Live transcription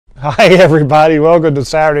Hi everybody, welcome to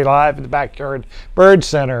Saturday Live at the Backyard Bird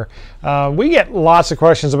Center. We get lots of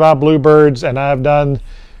questions about bluebirds, and I've done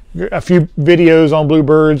a few videos on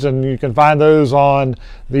bluebirds, and you can find those on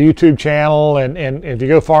the YouTube channel, and if you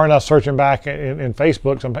go far enough searching back in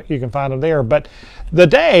Facebook, you can find them there. But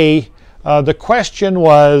the question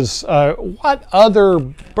was, what other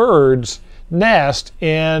birds nest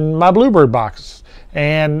in my bluebird boxes?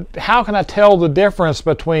 And how can I tell the difference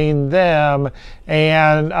between them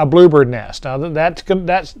and a bluebird nest? Now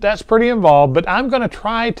that's pretty involved, but I'm going to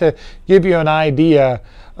try to give you an idea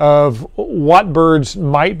of what birds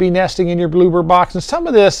might be nesting in your bluebird box. And some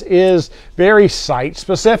of this is very site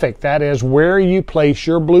specific. That is where you place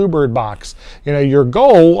your bluebird box. You know, your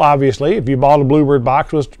goal, obviously, if you bought a bluebird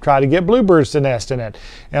box, was to try to get bluebirds to nest in it.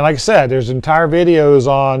 And like I said, there's entire videos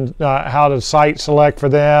on how to site select for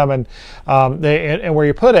them and where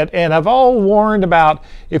you put it. And I've all warned about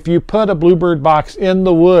if you put a bluebird box in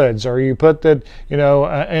the woods, or you put it,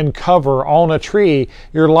 in cover on a tree,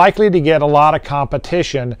 you're likely to get a lot of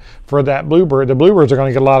competition for that bluebird. The bluebirds are going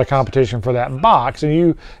to get a lot of competition for that box, and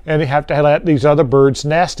you have to let these other birds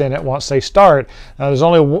nest in it once they start. Now, there's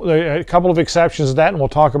only a couple of exceptions to that, and we'll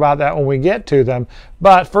talk about that when we get to them.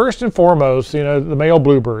 But first and foremost, the male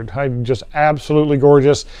bluebird, just absolutely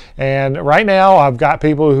gorgeous. And right now, I've got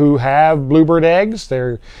people who have bluebird eggs.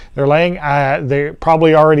 They're laying. They're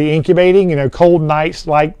probably already incubating. Cold nights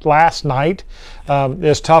like last night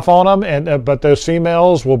is tough on them, but those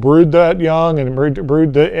females will brood the young and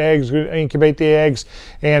brood the eggs, incubate the eggs,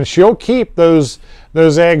 and she'll keep those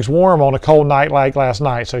eggs warm on a cold night like last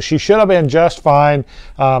night. So she should have been just fine.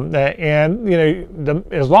 As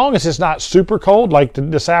long as it's not super cold like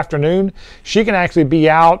this afternoon, she can actually be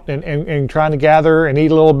out and trying to gather and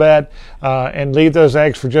eat a little bit and leave those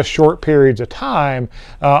eggs for just short periods of time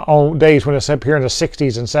on days when it's up here in the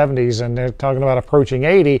 60s and 70s, and they're talking about approaching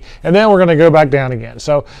 80, and then we're going to go back down again.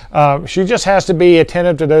 So she just has to be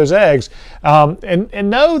attentive to those eggs, and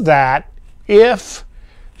know that if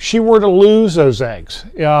she were to lose those eggs,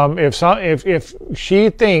 if she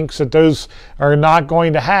thinks that those are not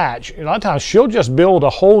going to hatch, a lot of times she'll just build a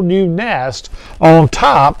whole new nest on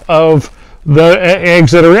top of the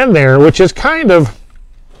eggs that are in there, which is kind of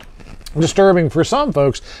disturbing for some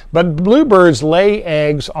folks. But bluebirds lay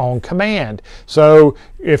eggs on command. So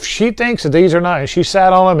if she thinks that these are not, and she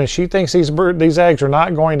sat on them and she thinks these eggs are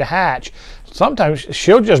not going to hatch, sometimes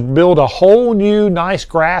she'll just build a whole new nice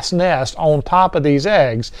grass nest on top of these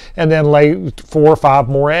eggs and then lay 4 or 5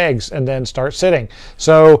 more eggs and then start sitting.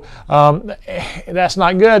 So that's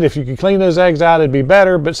not good. If you could clean those eggs out, it'd be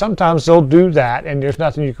better, but sometimes they'll do that and there's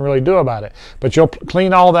nothing you can really do about it. But you'll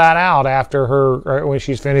clean all that out after her, when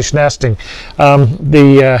she's finished nesting.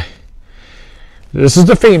 This is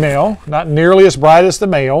the female, not nearly as bright as the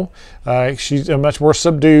male. She's much more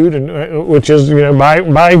subdued, and which is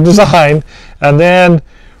by design. And then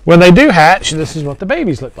when they do hatch, this is what the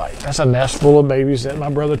babies look like. That's a nest full of babies that my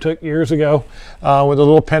brother took years ago with a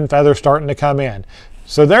little pin feather starting to come in.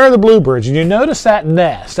 So there are the bluebirds, and you notice that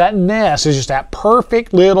nest. That nest is just that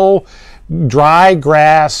perfect little dry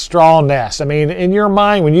grass straw nest. I mean, in your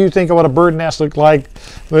mind, when you think of what a bird nest looks like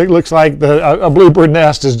a bluebird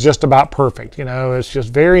nest is just about perfect. It's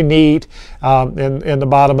just very neat in the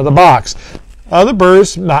bottom of the box. Other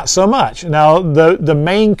birds, not so much. Now, the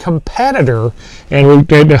main competitor, and we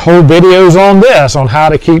did whole videos on this, on how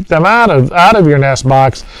to keep them out of your nest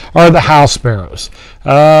box, are the house sparrows.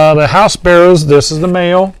 The house sparrows, this is the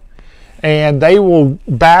male, and they will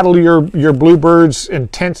battle your bluebirds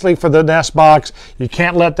intensely for the nest box. You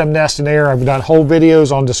can't let them nest in there. I've done whole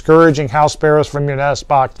videos on discouraging house sparrows from your nest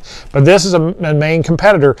box. But this is a main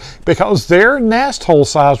competitor because their nest hole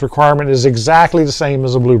size requirement is exactly the same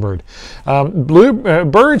as a bluebird.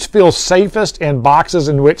 Birds feel safest in boxes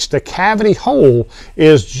in which the cavity hole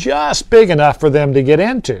is just big enough for them to get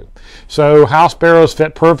into. So house sparrows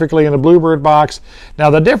fit perfectly in a bluebird box.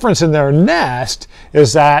 Now the difference in their nest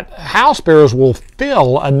is that house sparrows will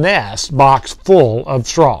fill a nest box full of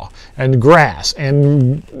straw and grass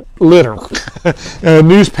and litter,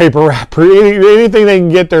 newspaper wrapper, anything they can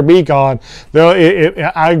get their beak on.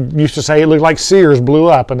 I used to say it looked like Sears blew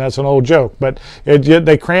up, and that's an old joke, but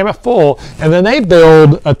they cram it full, and then they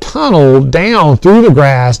build a tunnel down through the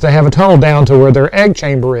grass. They have a tunnel down to where their egg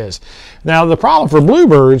chamber is. Now the problem for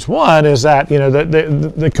bluebirds, one, is that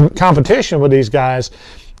the competition with these guys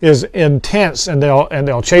is intense, and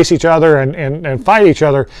they'll chase each other and fight each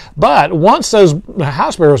other. But once those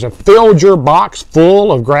house sparrows have filled your box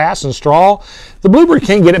full of grass and straw, the bluebird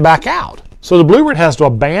can't get it back out. So the bluebird has to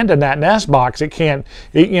abandon that nest box. It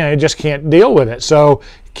just can't deal with it. So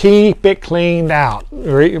Keep it cleaned out.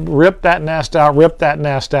 Rip that nest out, rip that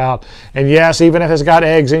nest out. And yes, even if it's got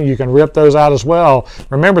eggs in it, you can rip those out as well.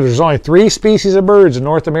 Remember, there's only 3 species of birds in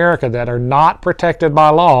North America that are not protected by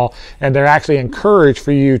law, and they're actually encouraged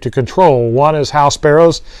for you to control. One is house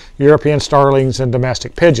sparrows, European starlings, and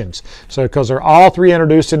domestic pigeons. So because they're all 3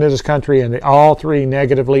 introduced into this country, and they all 3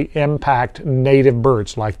 negatively impact native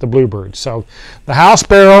birds like the bluebirds. So the house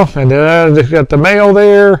sparrow, and then they've got the male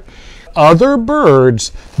there. Other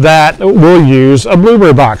birds that will use a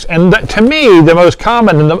bluebird box, and to me, the most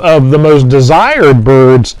common of the most desired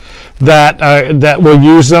birds that will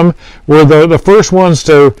use them were the first ones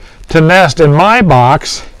to nest in my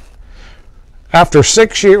box. After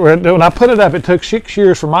 6 years, when I put it up, it took 6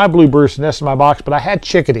 years for my bluebirds to nest in my box, but I had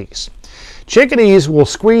chickadees. Chickadees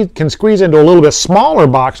can squeeze into a little bit smaller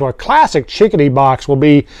box. So a classic chickadee box will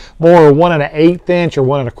be more 1 1/8 inch or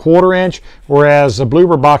 1 1/4 inch, whereas a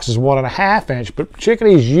bluebird box is 1 1/2 inch. But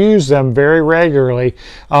chickadees use them very regularly,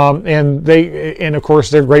 and of course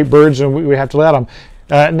they're great birds, and we have to let them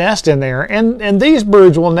nest in there. And these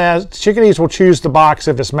birds will nest. Chickadees will choose the box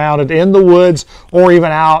if it's mounted in the woods or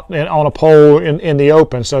even out on a pole in the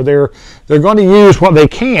open. So they're going to use what they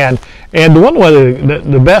can. And one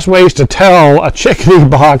of the best ways to tell a chickadee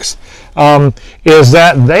box is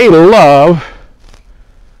that they love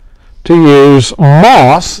to use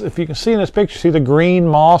moss. If you can see in this picture, see the green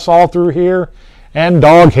moss all through here, and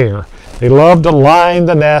dog hair. They love to line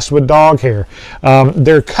the nest with dog hair.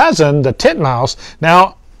 Their cousin, the titmouse,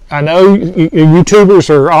 now I know YouTubers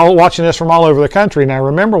are all watching this from all over the country. Now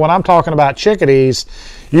remember, when I'm talking about chickadees,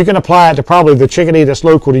 you can apply it to probably the chickadee that's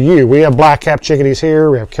local to you. We have black-capped chickadees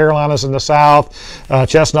here. We have Carolinas in the south,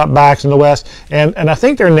 chestnut backs in the west. And I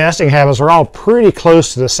think their nesting habits are all pretty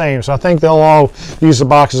close to the same. So I think they'll all use the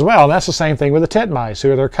box as well. And that's the same thing with the titmice,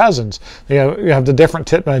 who are their cousins. You have the different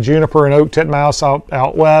juniper and oak titmouse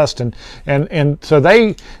out west. And so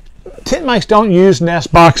titmice don't use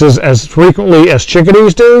nest boxes as frequently as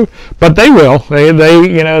chickadees do, but they will.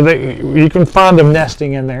 You can find them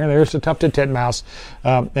nesting in there. There's the tufted titmouse,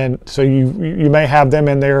 and so you may have them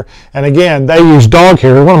in there. And again, they use dog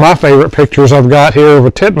hair. One of my favorite pictures I've got here of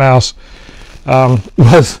a titmouse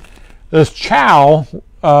was this chow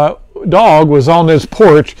dog was on his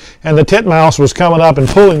porch, and the titmouse was coming up and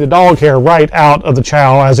pulling the dog hair right out of the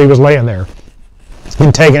chow as he was laying there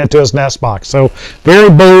and taking it to his nest box. So very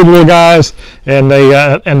bold little guys, and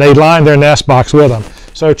they line their nest box with them.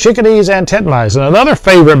 So chickadees and titmice. And another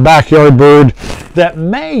favorite backyard bird that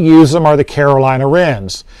may use them are the Carolina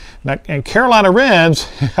wrens. Now, and Carolina wrens,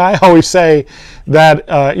 I always say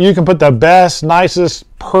that you can put the best, nicest,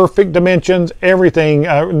 perfect dimensions, everything,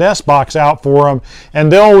 nest box out for them,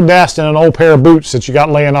 and they'll nest in an old pair of boots that you got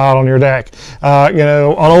laying out on your deck, an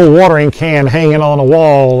old watering can hanging on a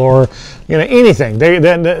wall, or anything.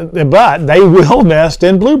 But they will nest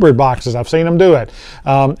in bluebird boxes. I've seen them do it,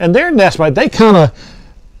 and their nest, they kind of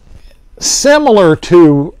similar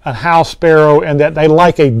to a house sparrow in that they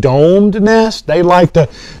like a domed nest. They like to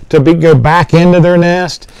go back into their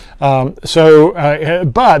nest. But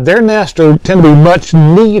their nests tend to be much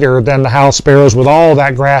neater than the house sparrows, with all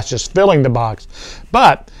that grass just filling the box.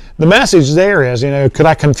 But the message there is, could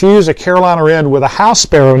I confuse a Carolina wren with a house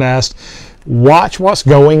sparrow nest? Watch what's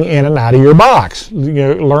going in and out of your box.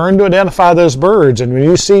 Learn to identify those birds, and when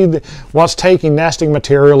you see what's taking nesting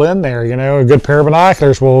material in there, a good pair of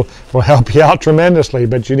binoculars will help you out tremendously.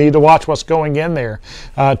 But you need to watch what's going in there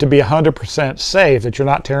to be 100% safe that you're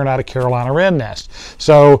not tearing out a Carolina wren nest.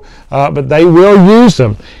 So, but they will use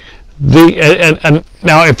them. And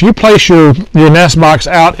now, if you place your nest box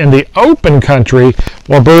out in the open country,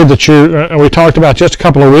 one bird that we talked about just a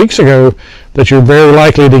couple of weeks ago that you're very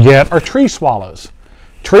likely to get are tree swallows.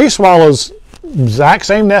 Tree swallows, exact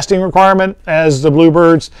same nesting requirement as the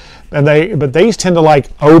bluebirds, but these tend to like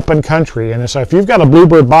open country. And so if you've got a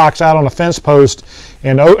bluebird box out on a fence post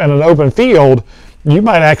in an open field, you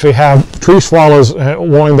might actually have tree swallows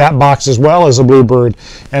wanting that box as well as a bluebird.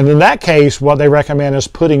 And in that case, what they recommend is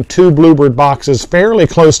putting 2 bluebird boxes fairly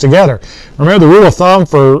close together. Remember, the rule of thumb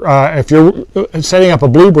for if you're setting up a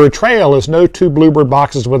bluebird trail is no 2 bluebird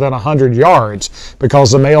boxes within 100 yards,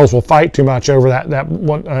 because the males will fight too much over that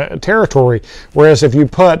one territory. Whereas if you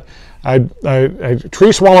put a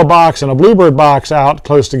tree swallow box and a bluebird box out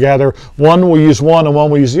close together, one will use one and one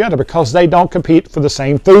will use the other, because they don't compete for the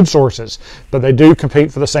same food sources, but they do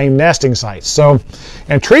compete for the same nesting sites. So,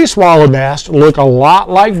 and tree swallow nests look a lot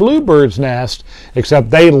like bluebirds' nest, except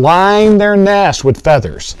they line their nest with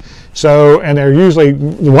feathers. So, and they're usually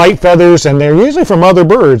white feathers, and they're usually from other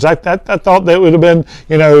birds. I thought that would have been,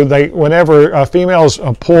 you know, whenever females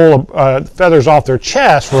pull feathers off their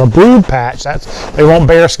chest for a brood patch, they won't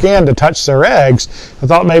bare skin to touch their eggs. I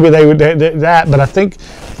thought maybe they would do that, but I think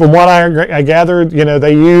from what I gathered, you know,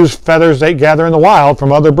 they use feathers they gather in the wild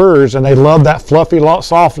from other birds, and they love that fluffy,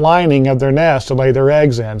 soft lining of their nest to lay their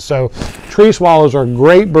eggs in. So, tree swallows are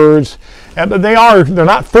great birds, but they're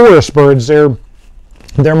not forest birds.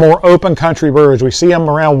 They're more open country birds. We see them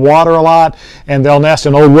around water a lot, and they'll nest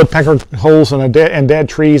in old woodpecker holes and dead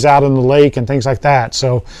trees out in the lake and things like that.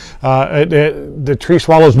 So the tree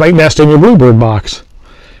swallows may nest in your bluebird box.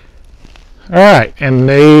 All right, and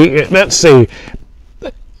let's see.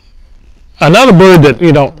 Another bird that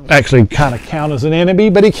you don't actually kind of count as an enemy,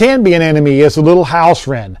 but he can be an enemy, is a little house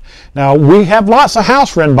wren. Now, we have lots of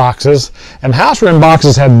house wren boxes, and house wren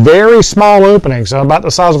boxes have very small openings, so about the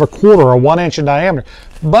size of a quarter or 1 inch in diameter.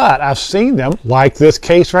 But I've seen them, like this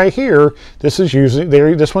case right here. This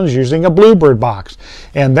one's using a bluebird box,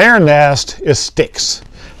 and their nest is sticks.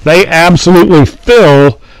 They absolutely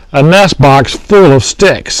fill a nest box full of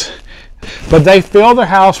sticks. But they fill their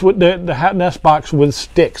house with the nest box with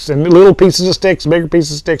sticks, and little pieces of sticks, bigger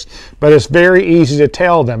pieces of sticks, but it's very easy to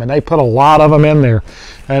tell them, and they put a lot of them in there.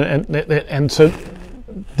 And so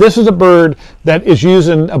this is a bird that is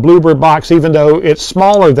using a bluebird box, even though it's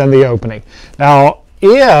smaller than the opening. Now,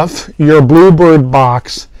 if your bluebird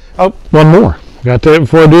box, oh, one more, got to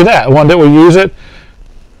before I do that, one that will use it,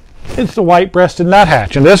 it's the white-breasted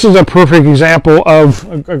nuthatch, and this is a perfect example of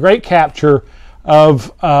a great capture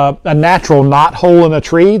of a natural knot hole in a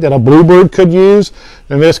tree that a bluebird could use.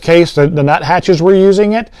 In this case, the nuthatches were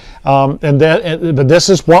using it. But this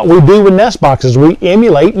is what we do with nest boxes. We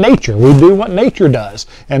emulate nature. We do what nature does.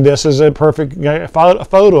 And this is a perfect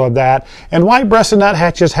photo of that. And white-breasted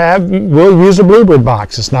nuthatches will use a bluebird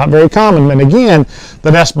box. It's not very common. And again,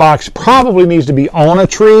 the nest box probably needs to be on a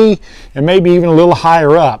tree and maybe even a little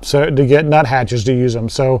higher up to get nuthatches to use them.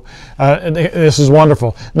 So this is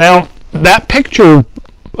wonderful. Now, that picture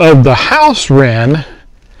of the house wren,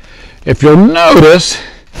 if you'll notice,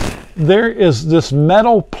 there is this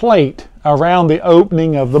metal plate around the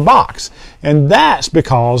opening of the box. And that's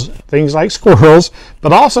because things like squirrels,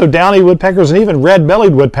 but also downy woodpeckers and even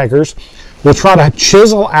red-bellied woodpeckers will try to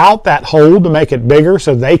chisel out that hole to make it bigger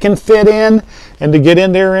so they can fit in and to get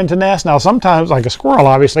in there into nest. Now sometimes, like a squirrel,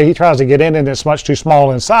 obviously, he tries to get in and it's much too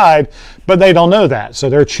small inside, but they don't know that. So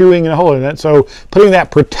they're chewing a hole in it. So putting that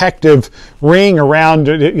protective ring around,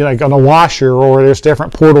 you know, like on a washer, or there's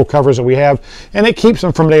different portal covers that we have, and it keeps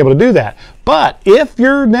them from being able to do that. But if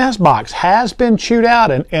your nest box has been chewed out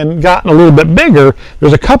and gotten a little bit bigger,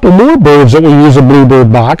 there's a couple more birds that will use a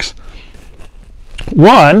bluebird box.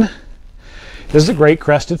 One is the great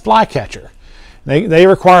crested flycatcher. They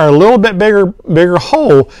require a little bit bigger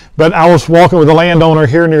hole, but I was walking with a landowner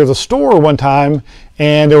here near the store one time,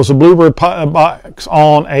 and there was a bluebird box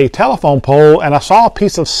on a telephone pole, and I saw a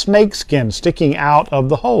piece of snake skin sticking out of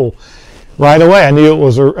the hole. Right away, I knew it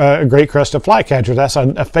was a great crested flycatcher. That's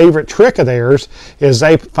a favorite trick of theirs, is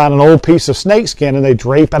they find an old piece of snake skin and they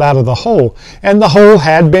drape it out of the hole. And the hole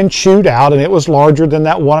had been chewed out, and it was larger than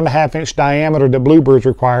that 1.5 inch diameter that bluebirds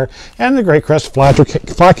require. And the great crested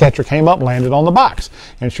flycatcher came up and landed on the box.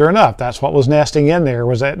 And sure enough, that's what was nesting in there,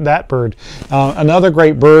 was that bird. Another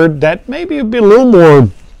great bird that maybe would be a little more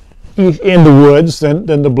in the woods than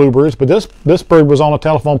the bluebirds, but this bird was on a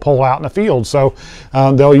telephone pole out in the field, so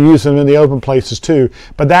they'll use them in the open places too.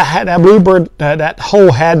 But that bluebird, that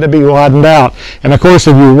hole had to be widened out, and of course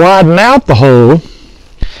if you widen out the hole,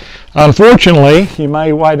 unfortunately you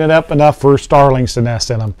may widen it up enough for starlings to nest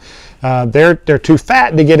in them. They're too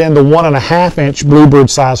fat to get in the 1.5 inch bluebird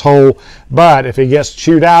size hole, but if it gets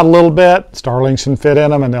chewed out a little bit, starlings can fit in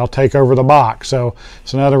them and they'll take over the box. So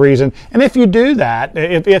it's another reason. And if you do that,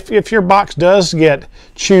 if your box does get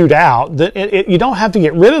chewed out, you don't have to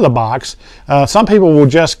get rid of the box. Some people will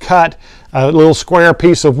just cut a little square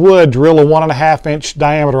piece of wood, drill a 1.5 inch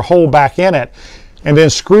diameter hole back in it, and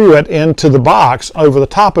then screw it into the box over the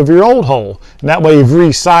top of your old hole. And that way you've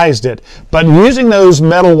resized it. But using those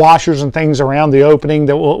metal washers and things around the opening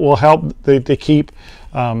that will help to keep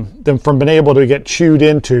them from being able to get chewed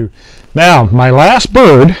into. Now, my last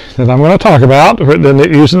bird that I'm going to talk about,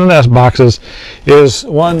 using the nest boxes, is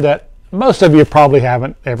one that most of you probably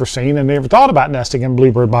haven't ever seen and never thought about nesting in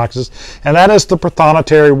bluebird boxes, and that is the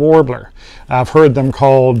prothonotary warbler. I've heard them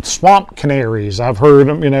called swamp canaries. I've heard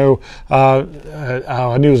them, you know,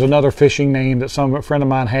 I knew it was another fishing name that a friend of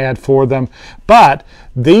mine had for them. But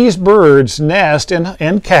these birds nest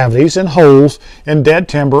in cavities, in holes, in dead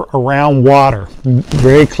timber around water,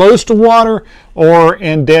 very close to water or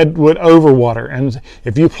in deadwood over water. And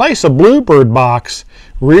if you place a bluebird box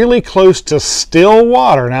really close to still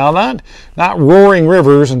water, now not roaring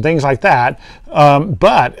rivers and things like that,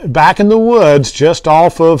 but back in the woods, just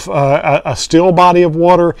off of a still body of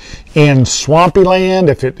water in swampy land,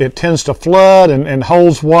 if it tends to flood and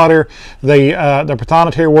holds water, the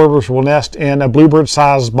prothonotary warblers will nest in a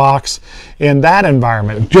bluebird-sized box in that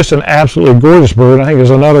environment. Just an absolutely gorgeous bird. I think there's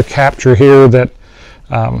another capture here that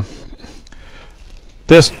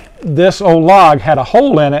this old log had a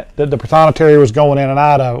hole in it that the prothonotary was going in and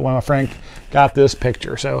out of when my friend got this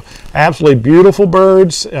picture. So absolutely beautiful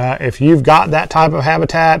birds. If you've got that type of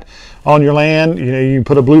habitat on your land, you know, you can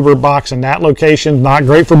put a bluebird box in that location. Not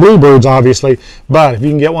great for bluebirds, obviously, but if you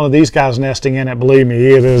can get one of these guys nesting in it, believe me,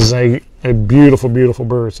 it is a beautiful, beautiful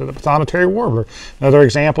bird. So the prothonotary warbler, another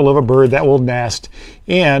example of a bird that will nest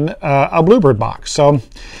in a bluebird box. So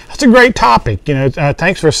that's a great topic. You know,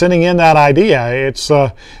 thanks for sending in that idea. It's you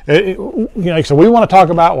know, so we want to talk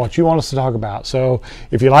about what you want us to talk about. So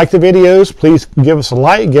if you like the videos, please give us a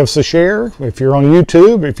like, give us a share. If you're on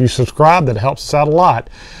YouTube, if you subscribe, that helps us out a lot.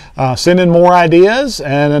 Send in more ideas,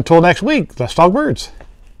 and until next week, let's talk birds.